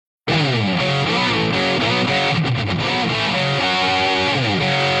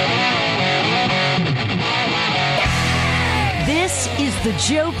The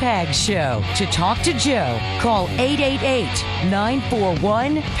Joe Pags Show. To talk to Joe, call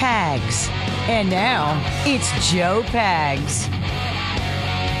 888-941-PAGS. And now, it's Joe Pags.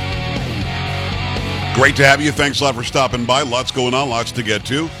 Great to have you. Thanks a lot for stopping by. Lots going on, lots to get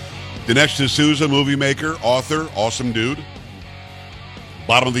to. Dinesh D'Souza, movie maker, author, awesome dude.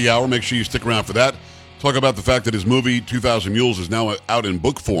 Bottom of the hour, make sure you stick around for that. Talk about the fact that his movie, 2,000 Mules, is now out in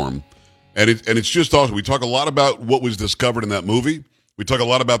book form. And it's just awesome. We talk a lot about what was discovered in that movie. We talk a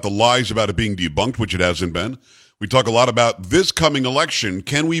lot about the lies about it being debunked, which it hasn't been. We talk a lot about this coming election.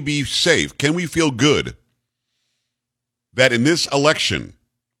 Can we be safe? Can we feel good that in this election,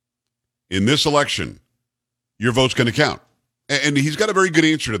 your vote's going to count? And he's got a very good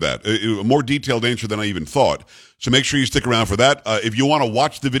answer to that, a more detailed answer than I even thought. So make sure you stick around for that. If you want to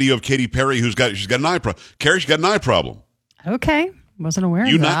watch the video of Katy Perry, she's got an eye problem. Carrie, she's got an eye problem. Okay. Wasn't aware of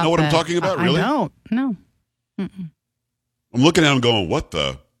that. You not know what I'm talking about, really? I don't. No. I'm looking at him going, what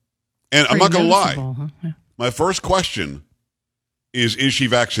the? And I'm not going to lie. Huh? Yeah. My first question is she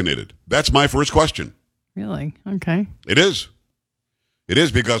vaccinated? That's my first question. Really? Okay. It is. It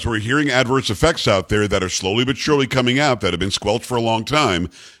is, because we're hearing adverse effects out there that are slowly but surely coming out that have been squelched for a long time.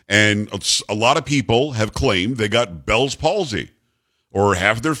 And a lot of people have claimed they got Bell's palsy, or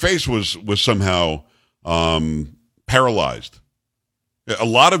half their face was somehow paralyzed. A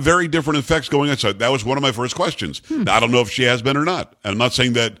lot of very different effects going on. So that was one of my first questions. Now, I don't know if she has been or not. And I'm not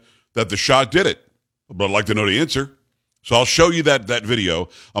saying that the shot did it, but I'd like to know the answer. So I'll show you that video.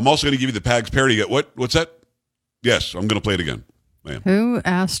 I'm also going to give you the Pags parody. What's that? Yes, I'm going to play it again. Man. Who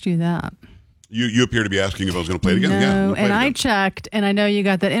asked you that? You appear to be asking if I was going to play it again. No, and I checked, and I know you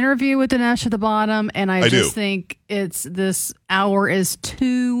got that interview with Dinesh at the bottom, and I just think this hour is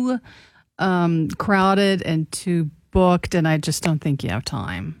too crowded and too booked, and I just don't think you have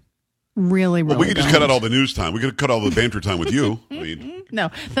time. Really, we could just cut out all the news time. We could cut all the banter time with you. I mean,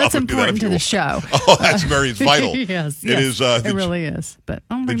 no, that's important to the show. Oh, that's it's vital. Yes, it is. It really is. But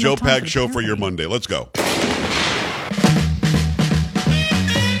the Joe Pags Show for your Monday. Let's go.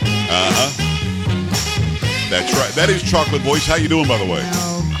 That's right. That is Chocolate Voice. How you doing, by the way?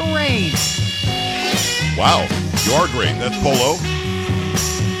 Oh, great. Wow, you are great. That's Polo.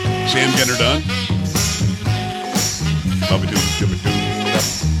 Sam, get her done.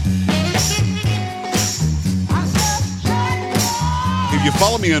 If you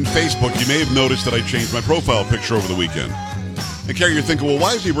follow me on Facebook, you may have noticed that I changed my profile picture over the weekend. And Carrie, you're thinking, well,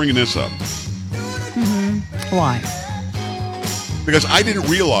 why is he bringing this up? Mm-hmm. Why? Because I didn't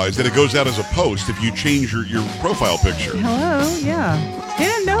realize that it goes out as a post if you change your profile picture. Hello, yeah. You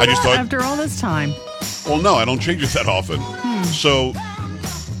didn't know that after all this time. Well, no, I don't change it that often. So,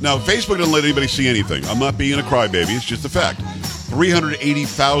 now, Facebook doesn't let anybody see anything. I'm not being a crybaby. It's just a fact.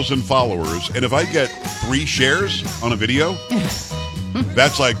 380,000 followers. And if I get 3 shares on a video,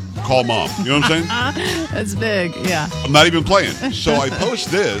 that's like, call mom. You know what I'm saying? That's big, yeah. I'm not even playing. So I post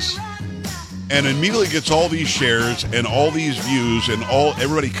this, and immediately gets all these shares and all these views and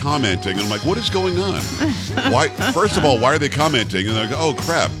everybody commenting. And I'm like, what is going on? Why? First of all, why are they commenting? And I go, oh,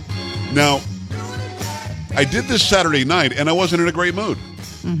 crap. Now, I did this Saturday night, and I wasn't in a great mood.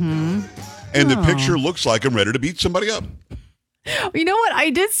 Mm-hmm. And the picture looks like I'm ready to beat somebody up. You know what? I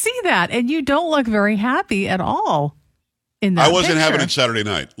did see that, and you don't look very happy at all in that I wasn't picture. having it Saturday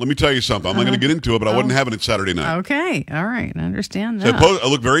night. Let me tell you something. I'm not going to get into it, but I wasn't having it Saturday night. Okay. All right. I understand that. So I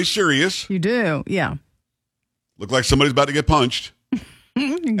look very serious. You do. Yeah. Look like somebody's about to get punched.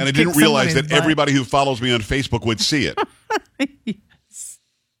 And I didn't realize that everybody who follows me on Facebook would see it. Yes.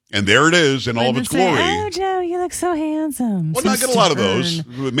 And there it is in all of its glory. Oh, Joe, you look so handsome. Well, I get a lot of those,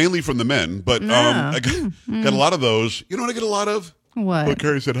 mainly from the men, but I got a lot of those. You know what I get a lot of? What? But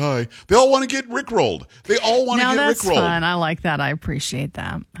Carrie said hi. They all want to get rickrolled. They all want to get rickrolled. Now that's fun. I like that. I appreciate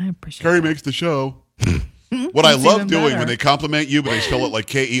that. Carrie makes the show. What I love doing when they compliment you, but they spell it like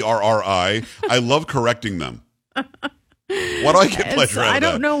Kerri, I love correcting them. Why do I get pleasure out of that? I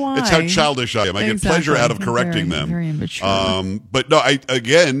don't know why. It's how childish I am. I get pleasure out of correcting them. Very immature. But no, I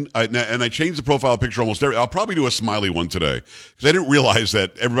changed the profile picture almost every. I'll probably do a smiley one today because I didn't realize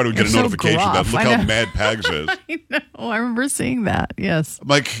that everybody would get a notification that look how mad Pags is. I know. I remember seeing that. Yes. I'm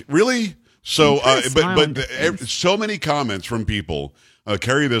like, really? So, but so many comments from people.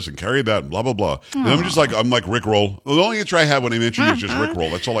 Carry this and carry that, and blah, blah, blah. And I'm just like, I'm like Rickroll. The only answer I have when I mention you is just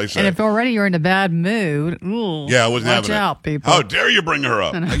Rickroll. That's all I say. And if already you're in a bad mood, I wasn't having it. Watch out, people. How dare you bring her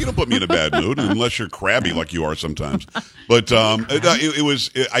up? You don't put me in a bad mood unless you're crabby like you are sometimes. But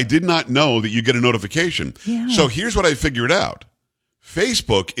I did not know that you get a notification. Yeah. So here's what I figured out.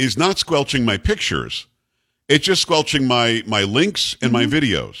 Facebook is not squelching my pictures. It's just squelching my links and my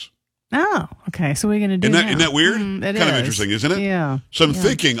videos. Oh, okay. So what are you going to do Isn't that weird? It kind of interesting, isn't it? Yeah. So I'm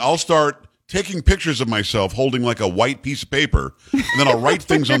thinking I'll start taking pictures of myself holding like a white piece of paper, and then I'll write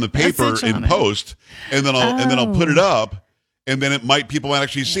things on the paper in post, and then I'll put it up, and then people might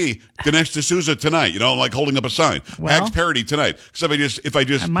actually see Dinesh D'Souza tonight, like holding up a sign. Pags Parody tonight. Because if I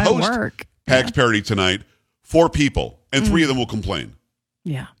just post Pags Parody tonight, 4 people, and 3 of them will complain.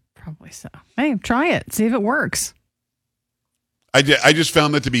 Yeah, probably so. Hey, try it. See if it works. I just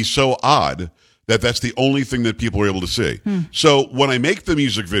found that to be so odd that that's the only thing that people are able to see. So when I make the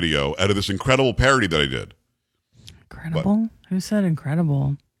music video out of this incredible parody that I did. Incredible? Who said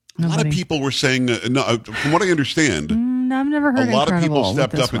incredible? Nobody. A lot of people were saying, no, from what I understand, I've never heard a lot of people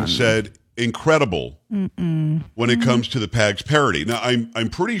stepped up and said incredible when it comes to the Pags parody. Now, I'm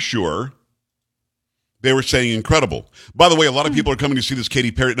pretty sure they were saying incredible. By the way, a lot of people are coming to see this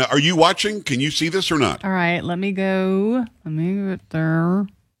Katy Perry. Now, are you watching? Can you see this or not? All right, let me go. Let me get there.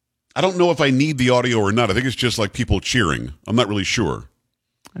 I don't know if I need the audio or not. I think it's just like people cheering. I'm not really sure.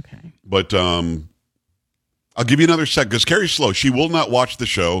 Okay. But I'll give you another sec because Carrie's slow. She will not watch the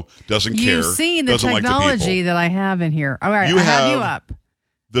show, doesn't care. You've seen the technology that I have in here. All right, I have you up.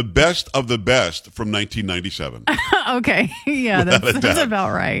 The best of the best from 1997. Okay. Yeah, that's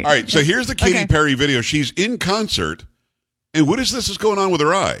about right. All right, so here's the Katy Perry video. She's in concert, and what is this that's going on with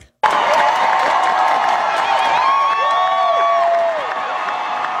her eye?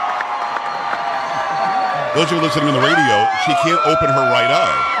 Those of you listening on the radio, she can't open her right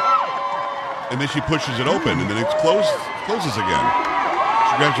eye. And then she pushes it open, and then it closes again.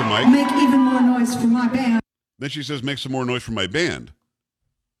 She grabs her mic. Make even more noise for my band. Then she says, make some more noise for my band.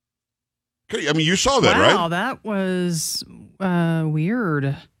 Okay, I mean, you saw that, right? Wow, that was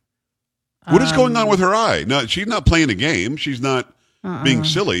weird. What is going on with her eye? No, she's not playing a game. She's not being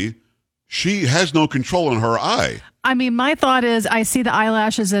silly. She has no control on her eye. I mean, my thought is I see the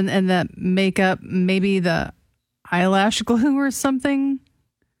eyelashes and the makeup, maybe the eyelash glue or something.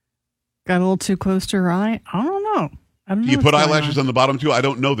 Got a little too close to her eye. I don't know. Do you put eyelashes on the bottom too? I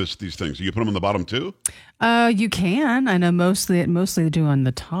don't know these things. Do you put them on the bottom too? You can. I know mostly they do on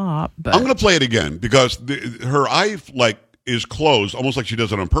the top. But I'm going to play it again because her eye is closed, almost like she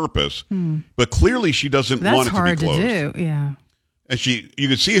does it on purpose. But clearly she doesn't want it to be closed. That's hard to do. Yeah. And you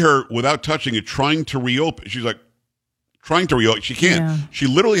can see her without touching it, trying to reopen. She's like trying to reopen. She can't. Yeah. She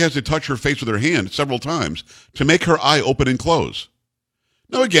literally has to touch her face with her hand several times to make her eye open and close.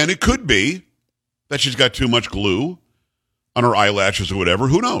 Now, again, it could be that she's got too much glue on her eyelashes or whatever.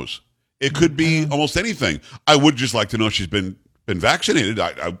 Who knows? It could be almost anything. I would just like to know if she's been vaccinated.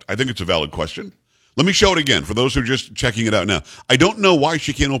 I think it's a valid question. Let me show it again for those who are just checking it out now. I don't know why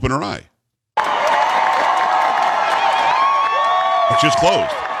she can't open her eye. It's just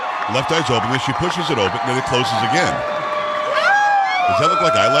closed. Left eye's open, then she pushes it open, then it closes again. Does that look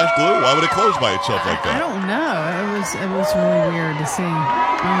like eyelash glue? Why would it close by itself like that? I don't know. It was really weird to see.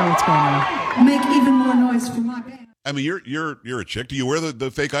 I don't know what's going on. Make even more noise for my band. I mean, you're a chick. Do you wear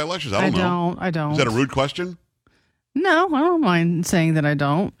the fake eyelashes? I don't know. I don't. Is that a rude question? No, I don't mind saying that I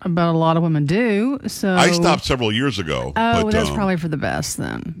don't, but a lot of women do. So I stopped several years ago. Oh, but, that's probably for the best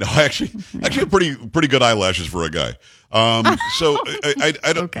then. No, I actually have pretty good eyelashes for a guy. So I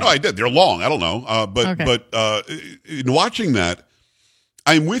don't. Okay. No, I did. They're long. I don't know. But in watching that,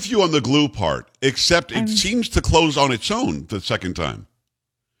 I'm with you on the glue part. Except it seems to close on its own the second time,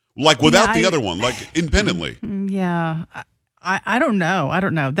 like without the other one, like independently. Yeah, I don't know. I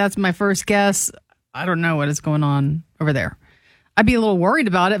don't know. That's my first guess. I don't know what is going on over there. I'd be a little worried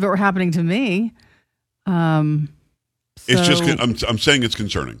about it if it were happening to me. It's just, I'm saying it's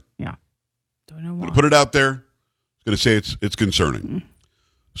concerning. Yeah. Don't know why. Put it out there. I'm going to say it's concerning. Mm-hmm.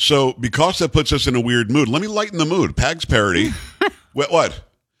 So because that puts us in a weird mood, let me lighten the mood. Pags parody. What?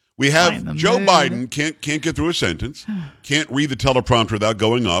 We have Joe Biden can't get through a sentence, can't read the teleprompter without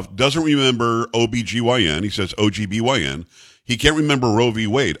going off, doesn't remember OBGYN. He says OGBYN. He can't remember Roe v.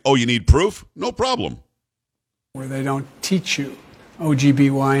 Wade. Oh, you need proof? No problem. Where they don't teach you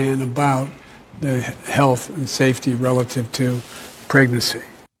OGBYN about the health and safety relative to pregnancy.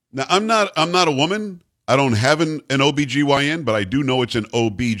 Now, I'm not a woman. I don't have an OBGYN, but I do know it's an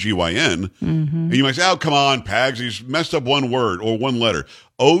OBGYN. Mm-hmm. And you might say, oh, come on, Pags, he's messed up one word or one letter.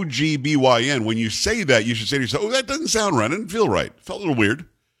 OGBYN. When you say that, you should say to yourself, oh, that doesn't sound right. It didn't feel right. It felt a little weird.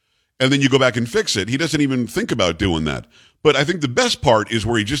 And then you go back and fix it. He doesn't even think about doing that. But I think the best part is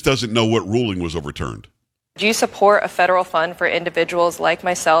where he just doesn't know what ruling was overturned. Do you support a federal fund for individuals like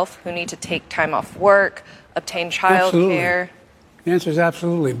myself who need to take time off work, obtain child care? The answer is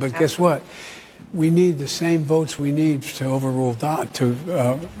absolutely. But guess what? We need the same votes we need to overrule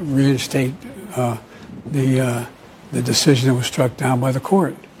to reinstate the decision that was struck down by the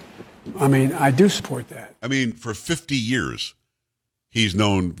court. I mean, I do support that. I mean, for 50 years, he's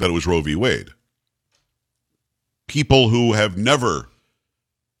known that it was Roe v. Wade. People who have never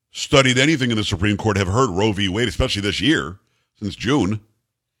studied anything in the Supreme Court have heard Roe v. Wade, especially this year, since June.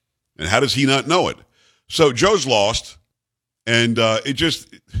 And how does he not know it? So Joe's lost, and it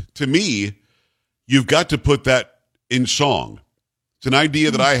just, to me, you've got to put that in song. It's an idea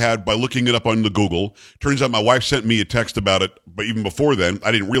that I had by looking it up on the Google. Turns out my wife sent me a text about it, but even before then,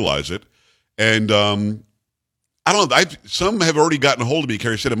 I didn't realize it. And I don't know. Some have already gotten a hold of me.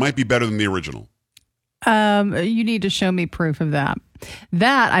 Carrie said it might be better than the original. You need to show me proof of that.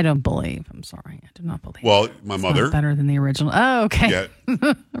 That I don't believe. I'm sorry. I do not believe. Well, my it's mother. Not better than the original. Oh, okay.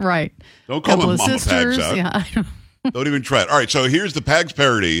 Yeah. Right. Don't call my mama sisters. Pags out. Yeah. Don't even try it. All right, so here's the Pags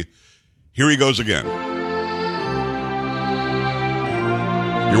parody. Here he goes again.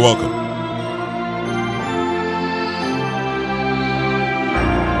 You're welcome.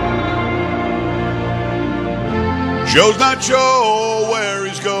 Joe's not sure where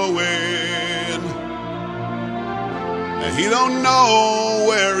he's going, and he don't know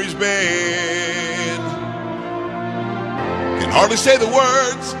where he's been. Can hardly say the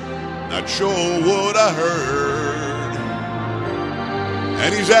words, not sure what I heard,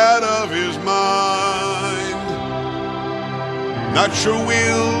 and he's out of his mind. Not sure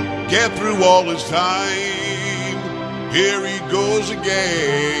we'll get through all his time. Here he goes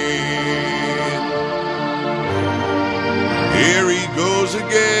again. Here he goes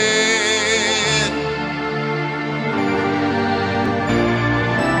again.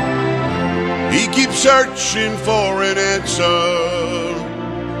 He keeps searching for an answer.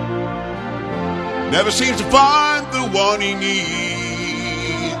 Never seems to find the one he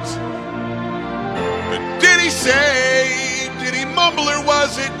needs. But did he say, did he mumble, or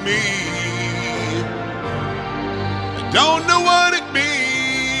was it me? I don't know what it means.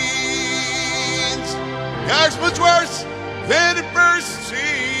 Gosh, much worse than it first seemed.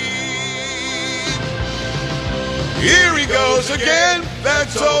 Here he goes again,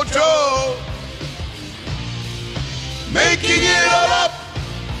 that's old Joe, making it all up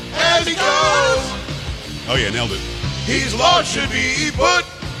as he goes. Oh yeah, nailed it. He's lost, should be put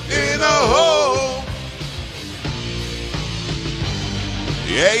in a hole.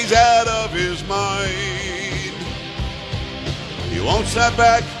 Yeah, he's out of his mind. He won't snap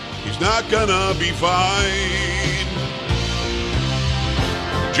back, he's not gonna be fine.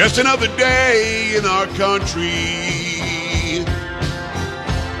 Just another day in our country.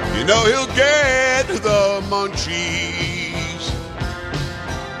 You know he'll get the munchies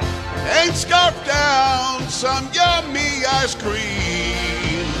and scarf down some yummy ice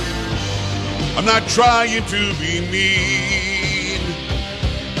cream. I'm not trying to be mean.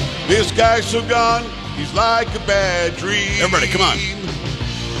 This guy's so gone, he's like a bad dream. Everybody, come on.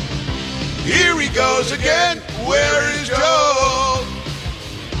 Here he goes again, where is Joe?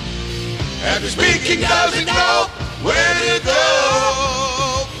 After speaking, doesn't know where to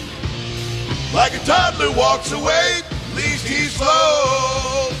go. Like a toddler walks away, at least he's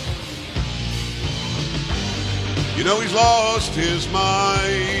slow. You know he's lost his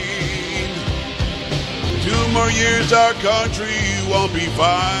mind. 2 more years, our country won't be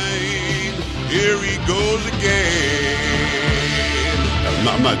fine. Here he goes again.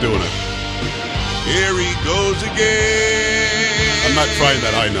 I'm not doing it. Here he goes again. I'm not trying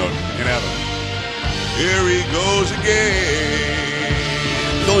that high note. You can have it. Here he goes again.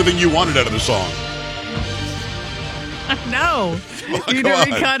 It's the only thing you wanted out of the song. No. You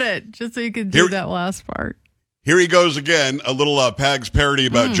didn't recut it just so you could do that last part. Here he goes again. A little Pags parody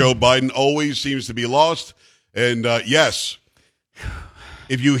about Joe Biden. Always seems to be lost. And yes,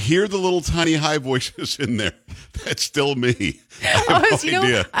 if you hear the little tiny high voices in there, that's still me. I have no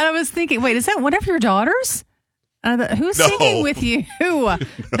idea. I was thinking, wait, is that one of your daughters? Who's singing with you?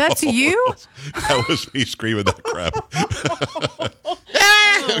 That's you? That was me screaming that crap.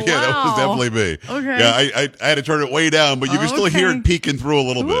 Yeah, that was definitely me. Okay. Yeah, I had to turn it way down, but you can still hear it peeking through a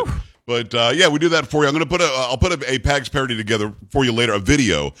little bit. But yeah, we do that for you. I'll put a Pags parody together for you later, a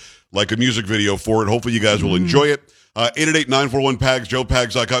video, like a music video for it. Hopefully you guys will enjoy it. 888-941-PAGS,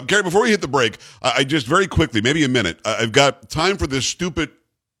 joepags.com. Gary, before we hit the break, I just very quickly, maybe a minute, I've got time for this stupid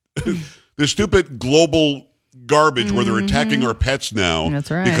global garbage where they're attacking our pets now. That's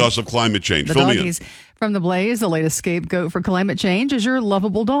right. Because of climate change. The Fill me doggies in. From the Blaze, the latest scapegoat for climate change is your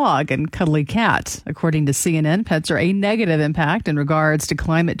lovable dog and cuddly cat. According to CNN, pets are a negative impact in regards to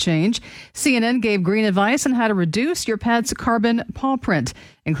climate change. CNN gave green advice on how to reduce your pet's carbon paw print,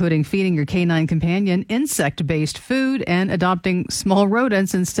 including feeding your canine companion insect-based food and adopting small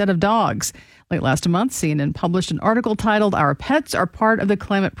rodents instead of dogs. Late last month, CNN published an article titled "Our Pets Are Part of the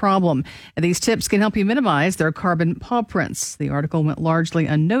Climate Problem," and these tips can help you minimize their carbon paw prints. The article went largely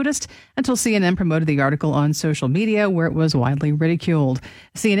unnoticed until CNN promoted the article on social media, where it was widely ridiculed.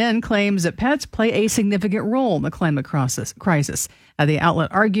 CNN claims that pets play a significant role in the climate crisis. The outlet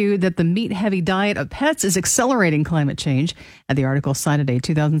argued that the meat-heavy diet of pets is accelerating climate change. The article cited a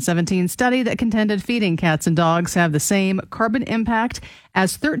 2017 study that contended feeding cats and dogs have the same carbon impact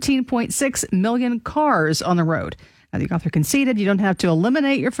as 13.6 million cars on the road. The author conceded you don't have to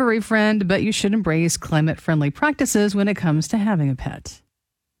eliminate your furry friend, but you should embrace climate-friendly practices when it comes to having a pet.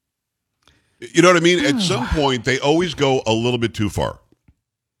 You know what I mean? At some point, they always go a little bit too far.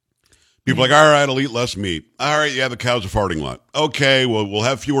 People are like, all right, I'll eat less meat. All right, yeah, the cows are farting a lot. Okay, well, we'll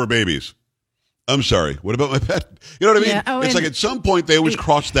have fewer babies. I'm sorry. What about my pet? You know what I mean? Yeah. It's like at some point they always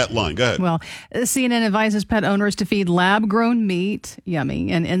cross that line. Go ahead. Well, CNN advises pet owners to feed lab-grown meat,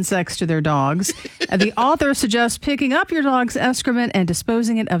 yummy, and insects to their dogs. The author suggests picking up your dog's excrement and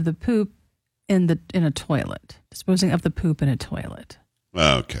disposing of the poop in a toilet. Disposing of the poop in a toilet.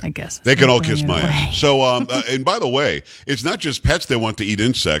 Okay. I guess. They can all kiss my ass. So, and by the way, it's not just pets that want to eat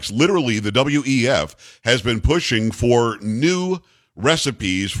insects. Literally, the WEF has been pushing for new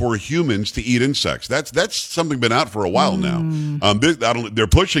recipes for humans to eat insects. That's something been out for a while now. They're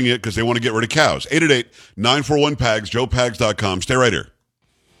pushing it because they want to get rid of cows. 888-941-PAGS, joepags.com. Stay right here.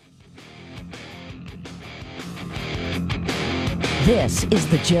 This is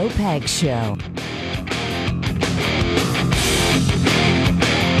the Joe Pags Show.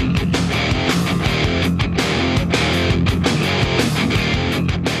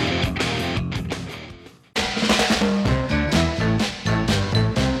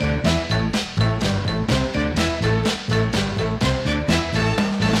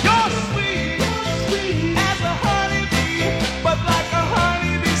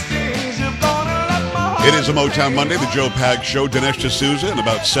 It is a Motown Monday, the Joe Pags Show. Dinesh D'Souza in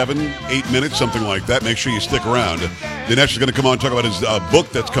about 7-8 minutes, something like that. Make sure you stick around. Dinesh is going to come on and talk about his book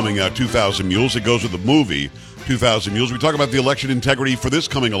that's coming out, 2,000 Mules. It goes with the movie, 2,000 Mules. We talk about the election integrity for this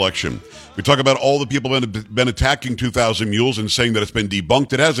coming election. We talk about all the people who have been attacking 2,000 Mules and saying that it's been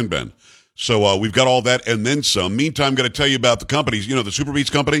debunked. It hasn't been. So we've got all that and then some. Meantime, I'm going to tell you about the companies. You know, the Super Beats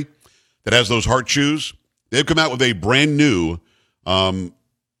company that has those heart chews? They've come out with a brand new...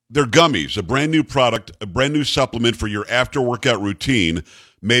 they're gummies, a brand new product, a brand new supplement for your after-workout routine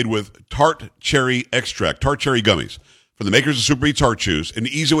made with tart cherry extract, tart cherry gummies. From the makers of Super Eats Heart Chews, an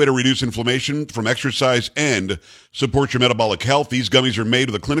easy way to reduce inflammation from exercise and support your metabolic health. These gummies are made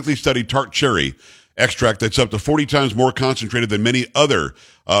with a clinically studied tart cherry extract that's up to 40 times more concentrated than many other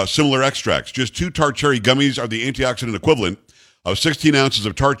similar extracts. Just 2 tart cherry gummies are the antioxidant equivalent of 16 ounces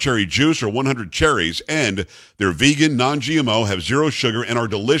of tart cherry juice or 100 cherries, and they're vegan, non-GMO, have 0 sugar, and are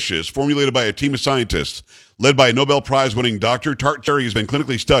delicious. Formulated by a team of scientists led by a Nobel Prize-winning doctor, tart cherry has been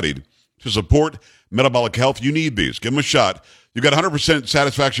clinically studied to support metabolic health. You need these. Give them a shot. You've got 100%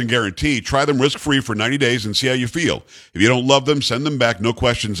 satisfaction guarantee. Try them risk-free for 90 days and see how you feel. If you don't love them, send them back. No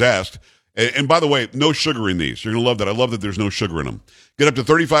questions asked. And by the way, no sugar in these. You're going to love that. I love that there's no sugar in them. Get up to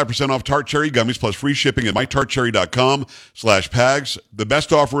 35% off tart cherry gummies plus free shipping at mytartcherry.com/PAGS. The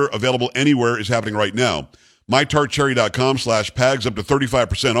best offer available anywhere is happening right now. mytartcherry.com/PAGS, up to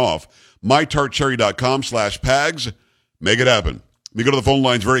 35% off. mytartcherry.com/PAGS. Make it happen. Let me go to the phone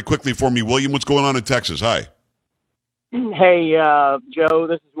lines very quickly for me. William, what's going on in Texas? Hi. Hey, Joe,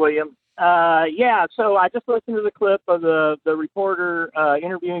 this is William. So I just listened to the clip of the reporter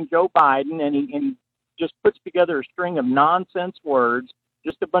interviewing Joe Biden, and he just puts together a string of nonsense words,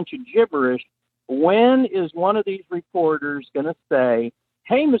 just a bunch of gibberish. When is one of these reporters going to say,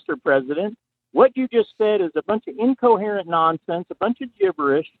 hey, Mr. President, what you just said is a bunch of incoherent nonsense, a bunch of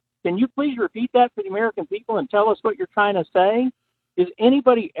gibberish. Can you please repeat that for the American people and tell us what you're trying to say? Is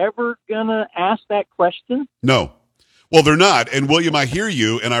anybody ever going to ask that question? No. Well, they're not. And, William, I hear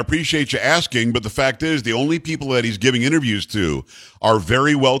you, and I appreciate you asking, but the fact is the only people that he's giving interviews to are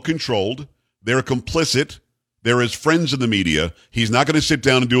very well controlled. They're complicit. They're his friends in the media. He's not going to sit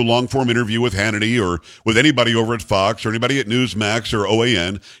down and do a long-form interview with Hannity or with anybody over at Fox or anybody at Newsmax or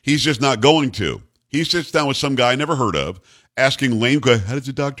OAN. He's just not going to. He sits down with some guy I never heard of, asking lame, how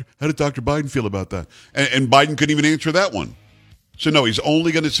did Dr. Biden feel about that? And Biden couldn't even answer that one. So, no, he's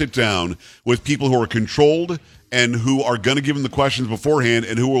only going to sit down with people who are controlled and who are going to give him the questions beforehand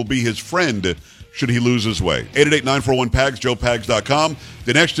and who will be his friend should he lose his way. 888-941-PAGS, joepags.com.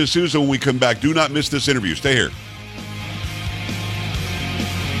 Dinesh D'Souza, when we come back, do not miss this interview. Stay here.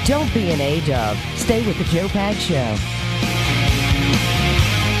 Don't be an A-dub. Stay with the Joe Pags Show.